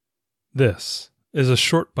This is a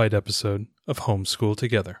short bite episode of Homeschool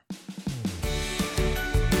Together.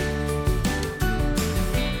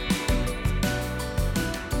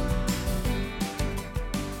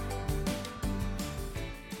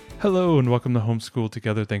 Hello and welcome to Homeschool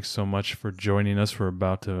Together. Thanks so much for joining us. We're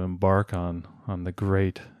about to embark on the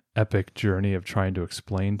great epic journey of trying to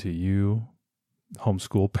explain to you,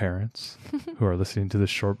 homeschool parents who are listening to this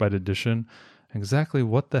short bite edition, exactly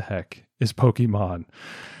what the heck is Pokemon.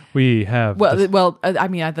 We have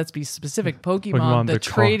let's be specific. Pokemon the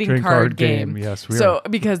trading card game. Yes,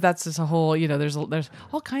 because that's just a whole, there's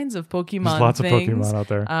all kinds of Pokemon. There's lots things. of Pokemon out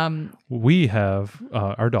there. We have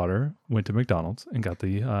our daughter went to McDonald's and got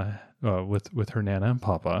the with her Nana and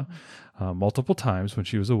Papa multiple times when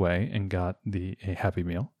she was away and got a Happy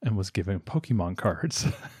Meal and was given Pokemon cards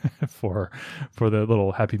for the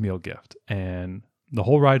little Happy Meal gift. And the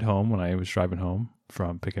whole ride home, when I was driving home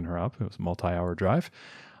from picking her up, it was a multi-hour drive.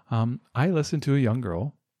 I listened to a young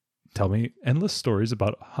girl tell me endless stories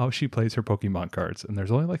about how she plays her Pokemon cards. And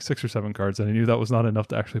there's only like 6 or 7 cards. And I knew that was not enough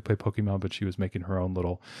to actually play Pokemon, but she was making her own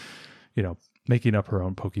little, making up her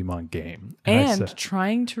own Pokemon game. And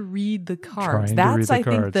trying to read the cards. That's, I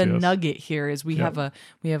think, the nugget here is we have a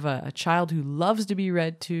child who loves to be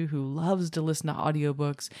read to, who loves to listen to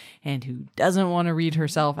audiobooks, and who doesn't want to read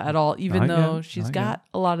herself at all, even though she's got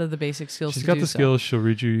a lot of the basic skills. She's got the skills. She'll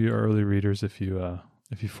read you your early readers if you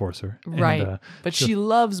force her. Right. But she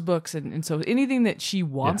loves books. And so anything that she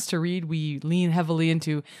wants to read, we lean heavily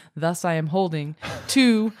into. Thus, I am holding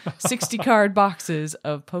 2 60-card boxes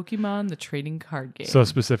of Pokemon, the trading card game. So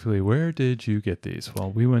specifically, where did you get these?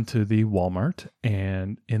 Well, we went to the Walmart,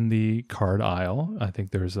 and in the card aisle, I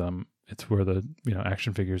think there's, it's where the,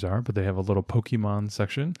 action figures are, but they have a little Pokemon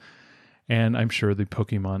section. And I'm sure the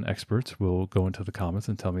Pokemon experts will go into the comments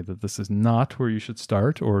and tell me that this is not where you should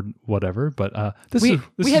start or whatever. But we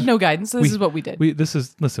had no guidance. So this is what we did.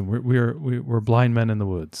 We're blind men in the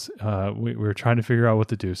woods. We're trying to figure out what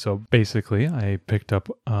to do. So basically, I picked up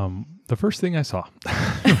the first thing I saw,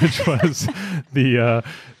 which was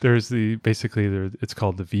it's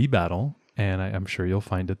called the V Battle. And I'm sure you'll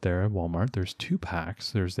find it there at Walmart. There's 2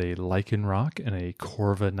 packs. There's a Lycanroc and a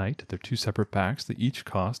Corviknight. They're 2 separate packs. They each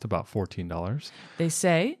cost about $14. They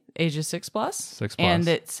say ages 6+. 6+. And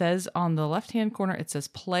it says on the left-hand corner, it says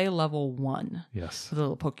play level 1. Yes. With a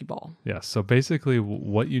little Pokeball. Yes. So basically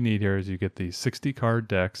what you need here is you get these 60 card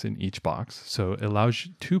decks in each box. So it allows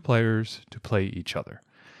 2 players to play each other.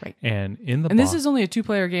 Right. And this is only a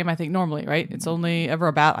 2-player game, I think, normally, right? It's only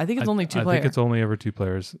ever I think it's only 2 players. I think it's only ever 2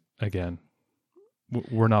 players. Again,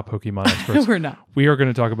 we're not Pokemon experts. We're not. We are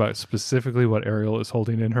going to talk about specifically what Ariel is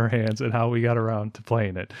holding in her hands and how we got around to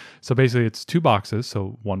playing it. So basically it's 2 boxes.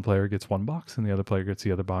 So one player gets 1 box and the other player gets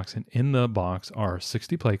the other box. And in the box are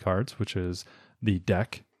 60 play cards, which is the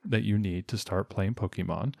deck that you need to start playing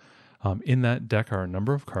Pokemon. In that deck are a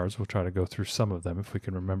number of cards. We'll try to go through some of them if we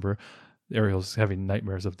can remember. Ariel's having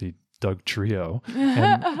nightmares of the Doug Trio.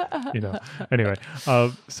 And, anyway.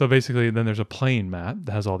 So basically then there's a playing mat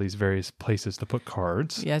that has all these various places to put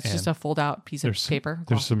cards. Yeah, it's just a fold out piece of paper.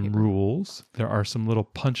 There's some rules. There are some little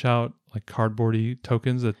punch out like cardboardy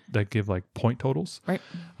tokens that give like point totals. Right.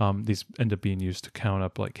 These end up being used to count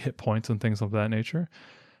up like hit points and things of that nature.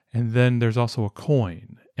 And then there's also a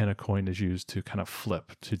coin, and a coin is used to kind of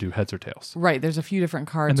flip to do heads or tails. Right. There's a few different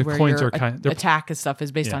cards where your attack and stuff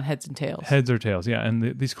is based on heads and tails. Heads or tails, yeah.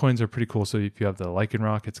 And these coins are pretty cool. So if you have the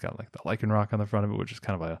Lycanroc, it's got like the Lycanroc on the front of it, which is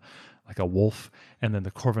kind of like a wolf. And then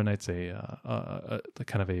the Corviknight's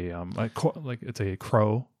it's a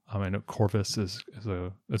crow. I know Corvus is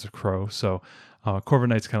a crow. So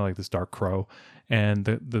Corviknight's kind of like this dark crow. And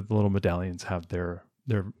the little medallions have their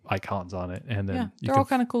icons on it, and then they're all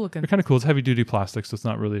kind of cool looking. They're kind of cool. It's heavy duty plastic, so it's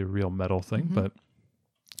not really a real metal thing, but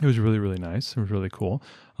it was really, really nice. It was really cool.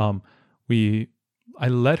 I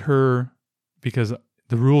let her, because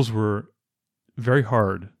the rules were very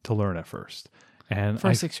hard to learn at first, and for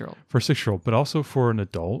a 6-year-old, but also for an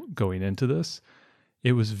adult going into this,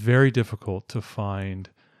 it was very difficult to find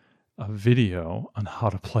a video on how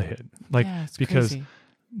to play it. Because crazy.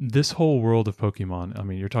 This whole world of Pokemon, I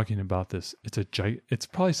mean, you're talking about this, it's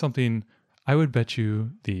probably something, I would bet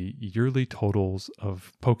you the yearly totals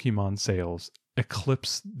of Pokemon sales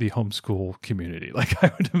eclipse the homeschool community. Like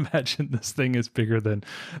I would imagine this thing is bigger than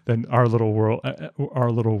our little world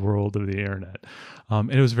of the internet. And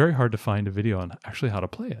it was very hard to find a video on actually how to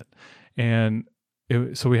play it. And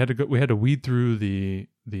so we had to weed through the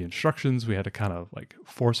instructions. We had to kind of like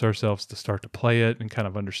force ourselves to start to play it and kind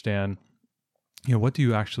of understand, what do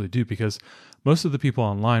you actually do? Because most of the people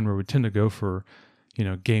online where we tend to go for,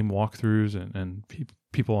 game walkthroughs and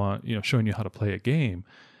people on, showing you how to play a game,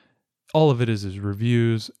 all of it is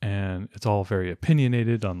reviews, and it's all very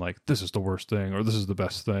opinionated on like, this is the worst thing or this is the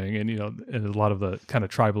best thing. And, and a lot of the kind of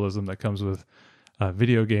tribalism that comes with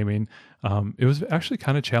video gaming. It was actually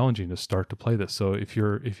kind of challenging to start to play this. So if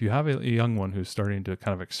you have a young one who's starting to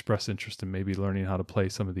kind of express interest in maybe learning how to play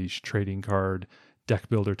some of these trading card deck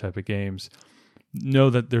builder type of games, know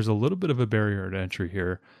that there's a little bit of a barrier to entry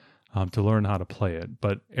here to learn how to play it.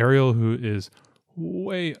 But Ariel, who is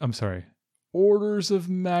orders of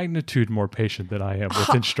magnitude more patient than I am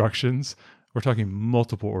with instructions. We're talking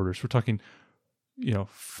multiple orders. We're talking,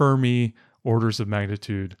 Fermi orders of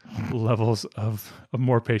magnitude levels of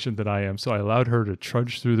more patient than I am. So I allowed her to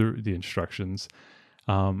trudge through the instructions,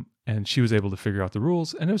 and she was able to figure out the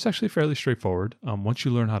rules. And it was actually fairly straightforward. Once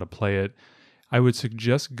you learn how to play it, I would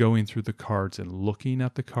suggest going through the cards and looking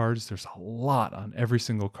at the cards. There's a lot on every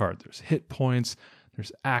single card. There's hit points,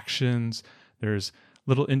 there's actions, there's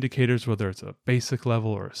little indicators, whether it's a basic level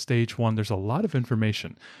or a stage 1. There's a lot of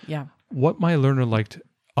information. Yeah. What my learner liked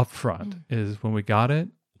up front is when we got it,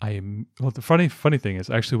 the funny thing is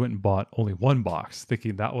I actually went and bought only one box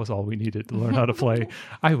thinking that was all we needed to learn how to play.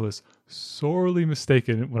 I was sorely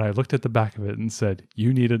mistaken when I looked at the back of it and said,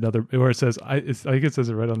 you need another, or it says, I think it says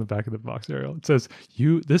it right on the back of the box, Ariel. It says,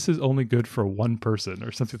 this is only good for one person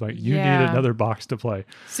or something like, you need another box to play.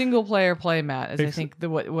 Single player play mat is I think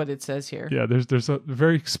what it says here. Yeah, there's a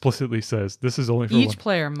very explicitly says this is only for each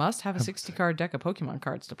player must have a 60 card deck of Pokemon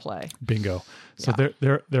cards to play. Bingo. So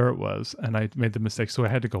there it was. And I made the mistake. So I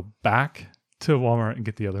had to go back to Walmart and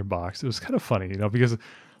get the other box. It was kind of funny, because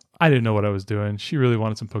I didn't know what I was doing. She really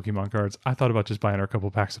wanted some Pokemon cards. I thought about just buying her a couple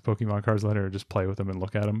packs of Pokemon cards, letting her just play with them and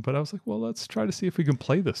look at them. But I was like, well, let's try to see if we can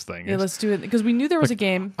play this thing. Yeah, let's do it. Because we knew there was a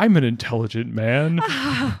game. I'm an intelligent man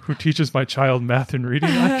who teaches my child math and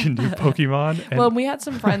reading. I can do Pokemon. And we had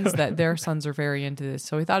some friends that their sons are very into this.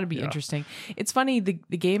 So we thought it'd be interesting. It's funny. The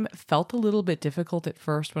game felt a little bit difficult at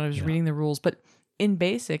first when I was reading the rules, but in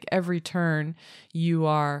basic, every turn you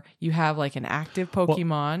have like an active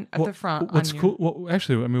Pokemon at the front. What's cool? Well,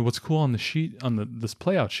 actually, what's cool on the sheet, this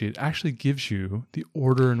playout sheet, actually gives you the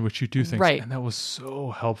order in which you do things, right? And that was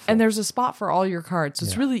so helpful. And there's a spot for all your cards, so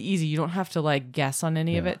it's really easy. You don't have to like guess on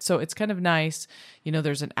any of it. So it's kind of nice.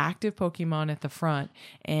 There's an active Pokemon at the front,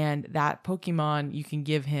 and that Pokemon you can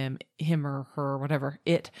give him or her, whatever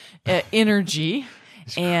energy.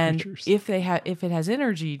 And if it has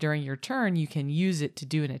energy during your turn, you can use it to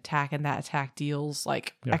do an attack, and that attack deals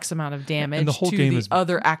like X amount of damage and the whole to game the is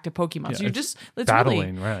other active Pokemon. So it's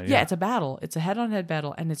battling, really, right? Yeah, it's a battle. It's a head-on-head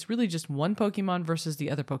battle, and it's really just one Pokemon versus the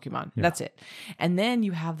other Pokemon. Yeah. That's it. And then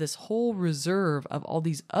you have this whole reserve of all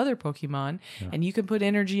these other Pokemon, and you can put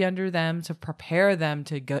energy under them to prepare them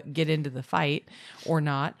to get into the fight or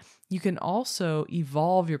not. You can also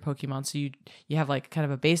evolve your Pokemon. So you have like kind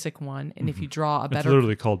of a basic one. And if you draw a better... It's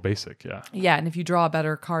literally called basic, yeah. Yeah, and if you draw a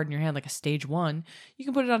better card in your hand, like a stage 1, you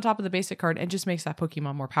can put it on top of the basic card and just makes that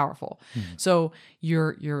Pokemon more powerful. So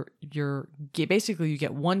basically you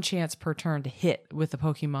get one chance per turn to hit with the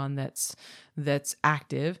Pokemon that's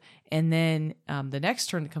active. And then the next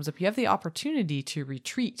turn that comes up, you have the opportunity to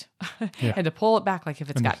retreat and to pull it back. Like if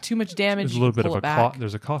it's got too much damage, there's a little bit of a cost.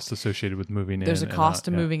 There's a cost associated with moving There's a cost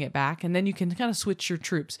to moving it back, and then you can kind of switch your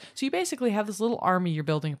troops. So you basically have this little army you're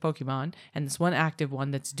building of Pokemon, and this one active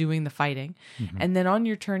one that's doing the fighting. And then on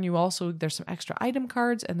your turn, there's some extra item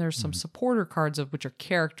cards, and there's some supporter cards of which are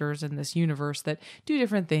characters in this universe that do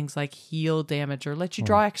different things like heal damage or let you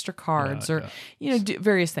draw extra cards do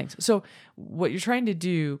various things. So what you're trying to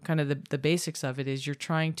do, kind of the basics of it, is you're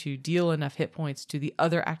trying to deal enough hit points to the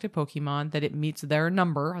other active Pokemon that it meets their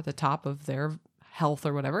number at the top of their health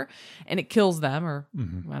or whatever, and it kills them, or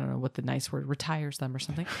I don't know what the nice word, retires them or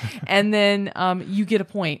something. And then you get a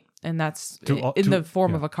point, and that's in the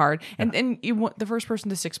form of a card. And the first person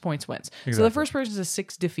to 6 points wins. Exactly. So the first person to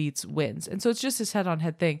 6 defeats wins. And so it's just this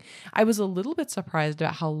head-on-head thing. I was a little bit surprised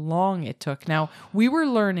about how long it took. Now, we were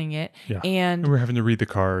learning it, and we were having to read the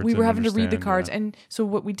cards. We were having to read the cards. And so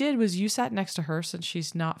what we did was you sat next to her, since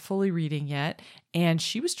she's not fully reading yet, and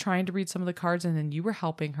she was trying to read some of the cards, and then you were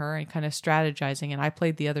helping her and kind of strategizing, and I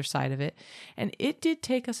played the other side of it. And it did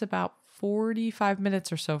take us about 45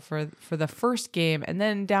 minutes or so for the first game, and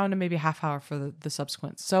then down to maybe a half hour for the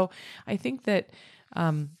subsequent. So I think that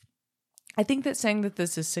saying that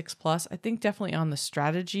this is 6+, I think definitely on the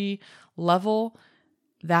strategy level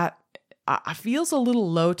that feels a little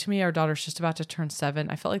low to me. Our daughter's just about to turn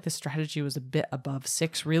 7. I felt like the strategy was a bit above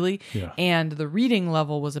 6, really. Yeah. And the reading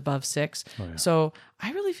level was above 6. Oh, yeah. So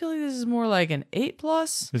I really feel like this is more like an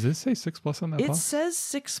 8+. Does it say 6+ on that box? It says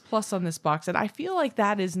 6+ on this box, and I feel like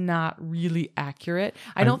that is not really accurate.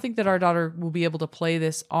 I don't think that our daughter will be able to play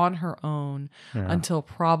this on her own until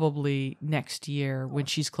probably next year when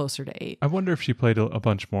she's closer to 8. I wonder if she played a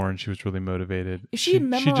bunch more and she was really motivated. If she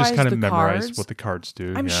just kind of memorized what the cards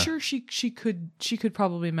do. I'm sure she could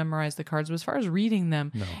probably memorize the cards, but as far as reading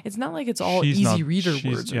them, it's not like it's all easy reader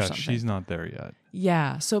words or something. She's not there yet.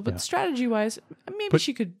 Yeah. So, but strategy-wise, maybe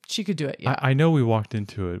she could do it. Yeah. I know we walked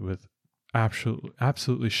into it with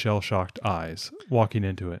absolutely shell-shocked eyes walking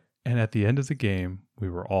into it, and at the end of the game, we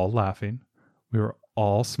were all laughing. We were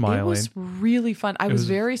all smiling. It was really fun. I was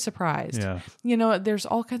very surprised. Yeah. You know, there's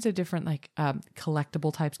all kinds of different like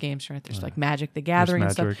collectible types games, right? There's like Magic the Gathering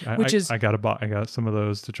and stuff, which is I got some of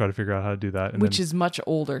those to try to figure out how to do that. And which is much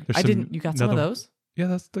older. You got some of those? Yeah,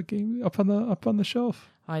 that's the game up on the shelf.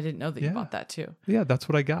 I didn't know that you bought that too. Yeah, that's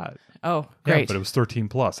what I got. Oh, great. Yeah, but it was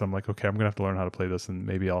 13+. I'm like, okay, I'm gonna have to learn how to play this, and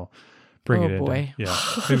maybe I'll bring it in. Oh boy.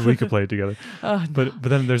 Maybe we could play it together. But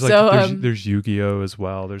then there's like there's Yu-Gi-Oh as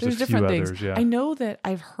well. There's a few others. Yeah. I know that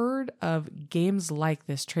I've heard of games like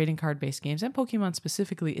this, trading card based games, and Pokemon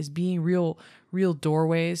specifically, as being real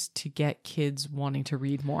doorways to get kids wanting to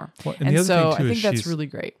read more. Well, and the other thing too, I think that's really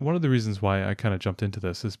great. One of the reasons why I kind of jumped into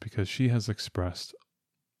this is because she has expressed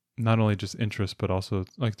not only just interest, but also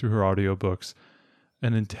like through her audiobooks,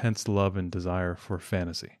 an intense love and desire for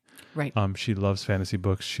fantasy. Right. She loves fantasy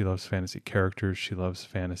books. She loves fantasy characters. She loves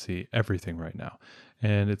fantasy everything right now.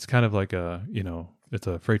 And it's kind of like it's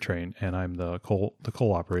a freight train, and I'm the coal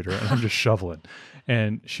operator, and I'm just shoveling.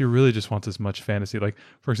 And she really just wants as much fantasy. Like,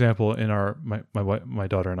 for example, in my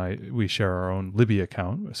daughter and I, we share our own Libby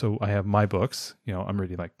account. So I have my books. You know, I'm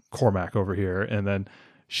reading like Cormac over here, and then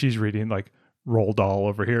she's reading like Roald Dahl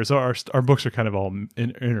over here. So our books are kind of all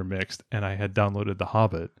intermixed. And I had downloaded The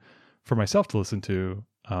Hobbit for myself to listen to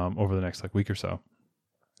over the next like week or so.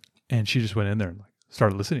 And she just went in there and like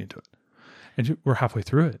started listening to it. And we're halfway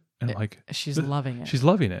through it. And she's loving it. She's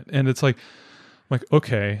loving it. And it's like,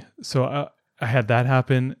 okay, so I had that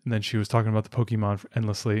happen. And then she was talking about the Pokemon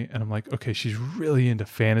endlessly. And I'm like, okay, she's really into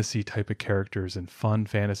fantasy type of characters and fun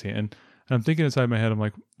fantasy. And I'm thinking inside my head, I'm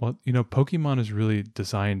like, well, you know, Pokemon is really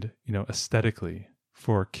designed, you know, aesthetically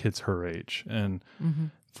for kids her age and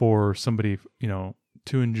for somebody, you know,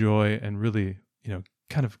 to enjoy and really, you know,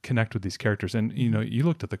 kind of connect with these characters. And, you know, you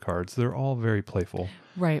looked at the cards, they're all very playful.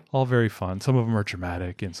 Right. All very fun. Some of them are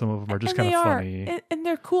dramatic and some of them are just kind of funny. And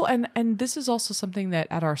they're cool. And this is also something that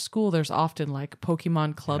at our school, there's often like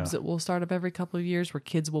Pokemon clubs that will start up every couple of years where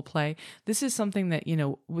kids will play. This is something that, you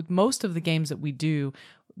know, with most of the games that we do,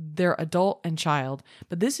 they're adult and child,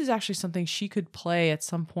 but this is actually something she could play at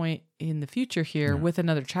some point in the future here with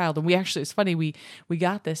another child. And we actually, it's funny, we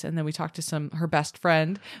got this, and then we talked to her best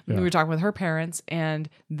friend, and we were talking with her parents, and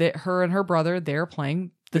her and her brother, they're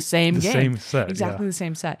playing the same game. Same set. Exactly the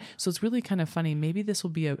same set. So it's really kind of funny. Maybe this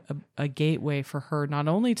will be a gateway for her, not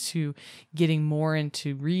only to getting more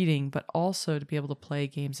into reading, but also to be able to play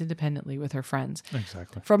games independently with her friends.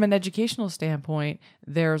 Exactly. From an educational standpoint,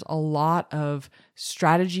 there's a lot of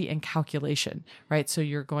strategy and calculation, right? So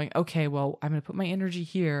you're going, okay, well, I'm going to put my energy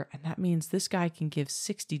here, and that means this guy can give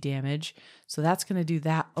 60 damage. So that's going to do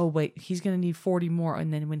that. Oh, wait, he's going to need 40 more.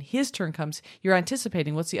 And then when his turn comes, you're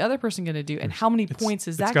anticipating what's the other person going to do, and how many points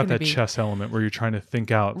is that going to be? It's got that chess element where you're trying to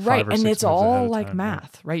think out 5 right, or 6 and it's all like time,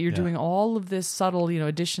 math, right? You're doing all of this subtle, you know,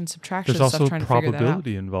 addition, subtraction There's stuff, also trying to figure that out.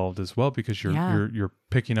 probability involved as well, because you're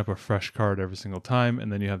picking up a fresh card every single time,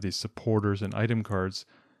 and then you have these supporters and item cards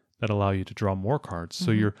that allow you to draw more cards.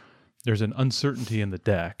 So there's an uncertainty in the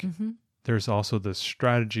deck. There's also this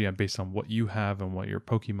strategy based on what you have and what your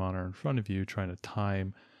Pokemon are in front of you, trying to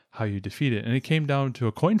time how you defeat it. And it came down to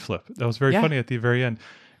a coin flip. That was very funny at the very end.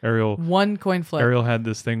 One coin flip. Ariel had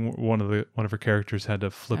this thing. One of her characters had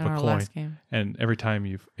to flip a coin, and every time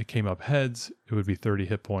it came up heads, it would be 30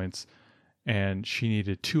 hit points, and she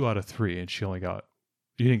needed 2 out of 3, and she only got.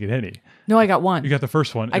 You didn't get any. No, I got 1. You got the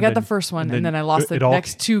first one. I got the first one, and then I lost the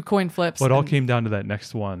next 2 coin flips. Well, it all came down to that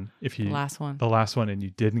next one. The last one, and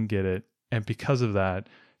you didn't get it, and because of that,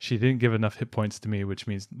 she didn't give enough hit points to me, which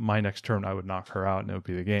means my next turn I would knock her out, and it would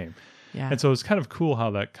be the game. Yeah. And so it was kind of cool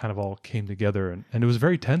how that kind of all came together, and it was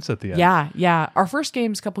very tense at the end. Yeah. Our first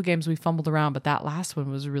couple games we fumbled around, but that last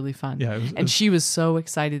one was really fun. Yeah. She was so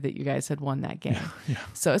excited that you guys had won that game. Yeah.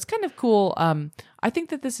 So it's kind of cool. I think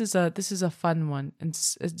that this is a fun one, and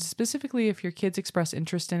specifically if your kids express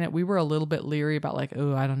interest in it. We were a little bit leery about like,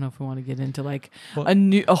 oh, I don't know if we want to get into like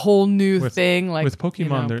a whole new thing like with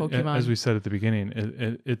Pokemon. You know, Pokemon. As we said at the beginning,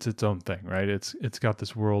 it's its own thing, right? It's got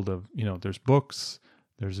this world of, you know, there's books.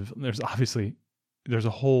 There's obviously a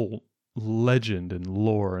whole legend and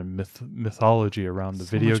lore and mythology around the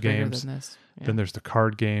video games. Then there's the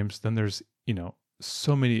card games. Then there's,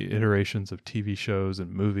 so many iterations of TV shows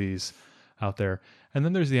and movies out there. And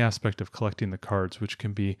then there's the aspect of collecting the cards, which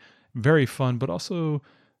can be very fun, but also,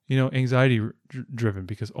 anxiety driven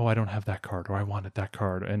because, I don't have that card, or I wanted that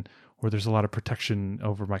card. Or there's a lot of protection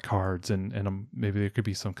over my cards and maybe there could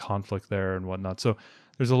be some conflict there and whatnot. So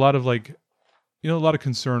there's a lot of a lot of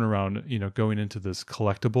concern around, going into this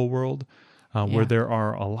collectible world where there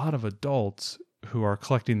are a lot of adults who are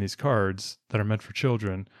collecting these cards that are meant for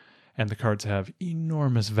children, and the cards have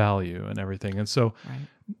enormous value and everything. And so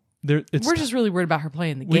we're just really worried about her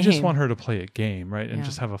playing the game. We just want her to play a game, right? And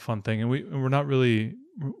just have a fun thing. And we're not really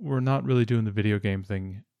doing the video game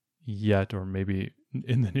thing yet, or maybe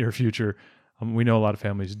in the near future. We know a lot of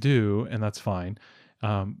families do, and that's fine.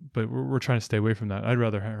 But we're trying to stay away from that. I'd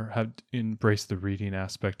rather have embrace the reading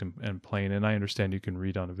aspect and playing. And I understand you can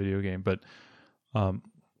read on a video game, but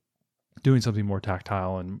doing something more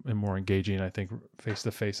tactile and more engaging, I think face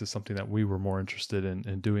to face is something that we were more interested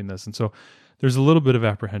in doing this. And so there's a little bit of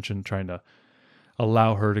apprehension trying to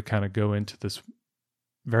allow her to kind of go into this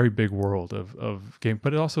very big world of game,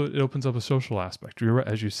 but it opens up a social aspect.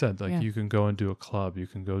 As you said, you can go and do a club, you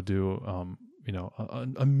can go do,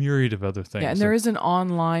 a myriad of other things. Yeah, and there is an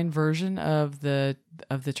online version of the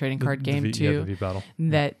trading card game too, the V-Battle,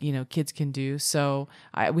 that kids can do. So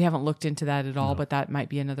we haven't looked into that at all, but that might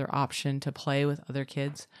be another option to play with other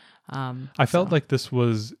kids. I felt like this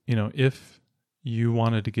was, if you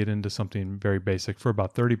wanted to get into something very basic for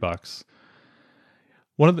about $30.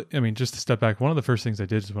 Just to step back, one of the first things I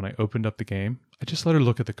did is when I opened up the game, I just let her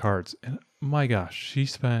look at the cards, and my gosh, she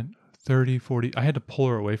spent 30, 40. I had to pull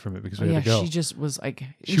her away from it because we had to go. She just was like,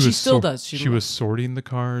 she still does. She was sorting the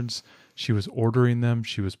cards. She was ordering them.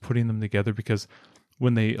 She was putting them together because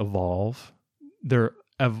when they evolve, their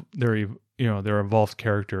evolved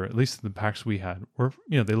character, at least the packs we had, were,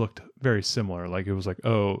 they looked very similar. Like it was like,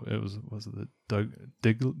 was it the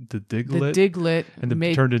Diglett? The Diglett. And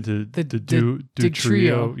then turned into the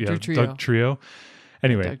Dugtrio. Yeah, Dugtrio.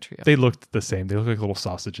 Anyway, they looked the same. They looked like little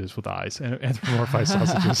sausages with eyes, and anthropomorphized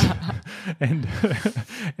sausages. And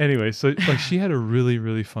anyway, so she had a really,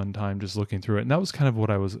 really fun time just looking through it. And that was kind of what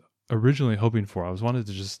I was originally hoping for. I wanted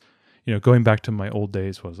to just, going back to my old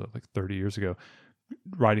days, was it like 30 years ago,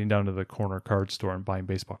 riding down to the corner card store and buying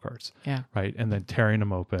baseball cards. Yeah. Right. And then tearing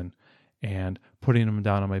them open and putting them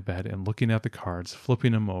down on my bed and looking at the cards,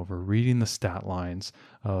 flipping them over, reading the stat lines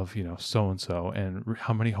of, so-and-so and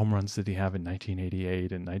how many home runs did he have in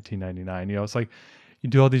 1988 and 1999. It's like you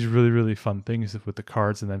do all these really, really fun things with the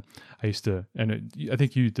cards. And then I used to, I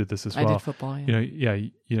think you did this as well. I did football, yeah.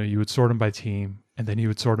 You would sort them by team, and then you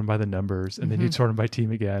would sort them by the numbers, and then you'd sort them by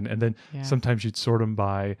team again. And then sometimes you'd sort them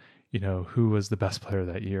by, who was the best player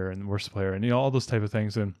that year and the worst player, and all those type of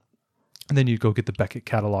things. And then you'd go get the Beckett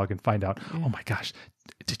catalog and find out, oh my gosh,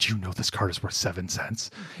 did you know this card is worth 7 cents?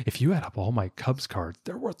 If you add up all my Cubs cards,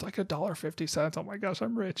 they're worth like $1.50. Oh my gosh,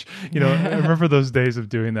 I'm rich. I remember those days of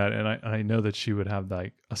doing that. And I know that she would have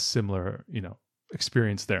like a similar,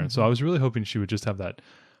 experience there. And so I was really hoping she would just have that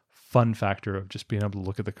fun factor of just being able to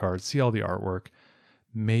look at the cards, see all the artwork,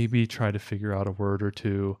 maybe try to figure out a word or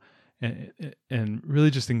two, and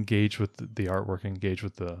really just engage with the artwork, engage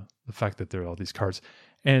with the fact that there are all these cards.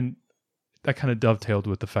 And that kind of dovetailed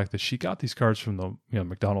with the fact that she got these cards from the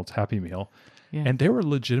McDonald's Happy Meal, and they were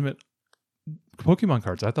legitimate Pokemon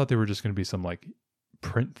cards. I thought they were just going to be some like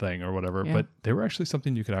print thing or whatever, but they were actually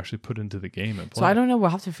something you could actually put into the game and play. So I don't know. We'll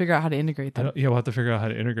have to figure out how to integrate them. We'll have to figure out how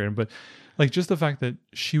to integrate them. But like just the fact that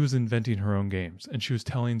she was inventing her own games and she was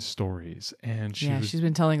telling stories, and she's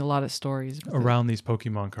been telling a lot of stories around these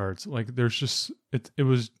Pokemon cards. Like there's just it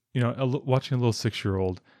was watching a little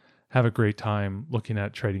 6-year-old have a great time looking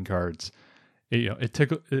at trading cards. It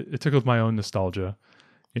tickled my own nostalgia,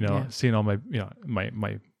 seeing all my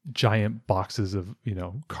my giant boxes of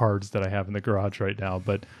cards that I have in the garage right now.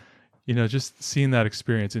 But just seeing that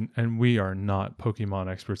experience, and we are not Pokemon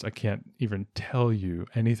experts. I can't even tell you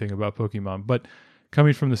anything about Pokemon. But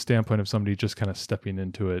coming from the standpoint of somebody just kind of stepping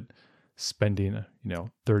into it, spending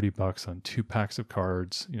 $30 on 2 packs of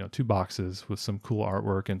cards, 2 boxes with some cool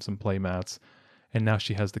artwork and some play mats. And now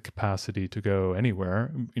she has the capacity to go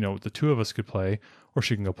anywhere. The two of us could play, or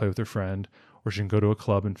she can go play with her friend, or she can go to a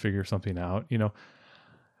club and figure something out.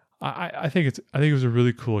 I think it was a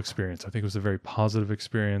really cool experience. I think it was a very positive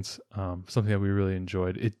experience, something that we really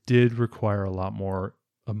enjoyed. It did require a lot more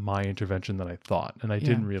of my intervention than I thought, and I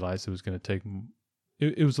didn't realize it was going to take.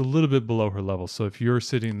 It was a little bit below her level. So if you're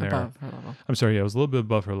sitting there, above her level. I'm sorry, it was a little bit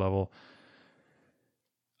above her level.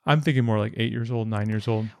 I'm thinking more like 8 years old, 9 years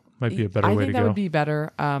old. might be a better way to go. I think that would be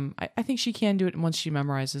better. I think she can do it once she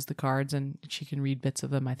memorizes the cards and she can read bits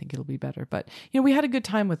of them. I think it'll be better. But, we had a good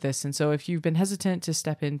time with this. And so if you've been hesitant to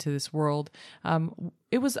step into this world,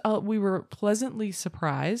 we were pleasantly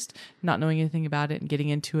surprised, not knowing anything about it and getting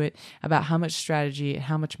into it, about how much strategy,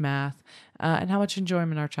 how much math, and how much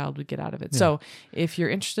enjoyment our child would get out of it. Yeah. So if you're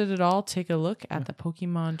interested at all, take a look at the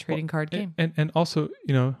Pokemon trading card game. And also,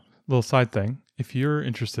 little side thing, if you're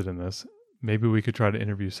interested in this, maybe we could try to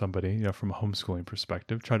interview somebody, from a homeschooling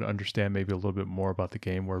perspective, try to understand maybe a little bit more about the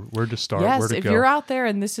game, where to start, where to go. Yes, if you're out there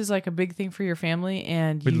and this is like a big thing for your family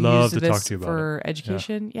and we'd love to talk to you about for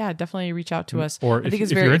education, definitely reach out to us. Or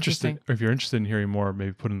if you're interested in hearing more,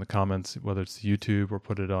 maybe put in the comments, whether it's YouTube or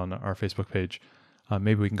put it on our Facebook page.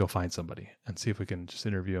 Maybe we can go find somebody and see if we can just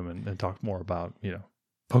interview them and talk more about,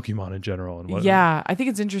 Pokemon in general and what. Yeah, I think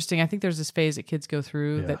it's interesting. I think there's this phase that kids go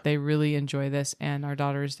through that they really enjoy this, and our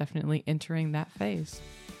daughter is definitely entering that phase.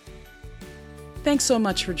 Thanks so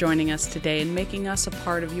much for joining us today and making us a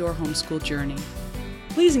part of your homeschool journey.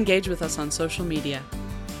 Please engage with us on social media.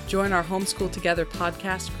 Join our Homeschool Together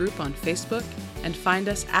podcast group on Facebook and find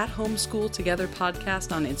us at Homeschool Together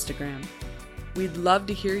Podcast on Instagram. We'd love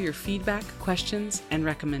to hear your feedback, questions, and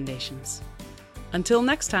recommendations. Until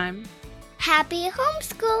next time. Happy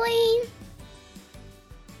homeschooling!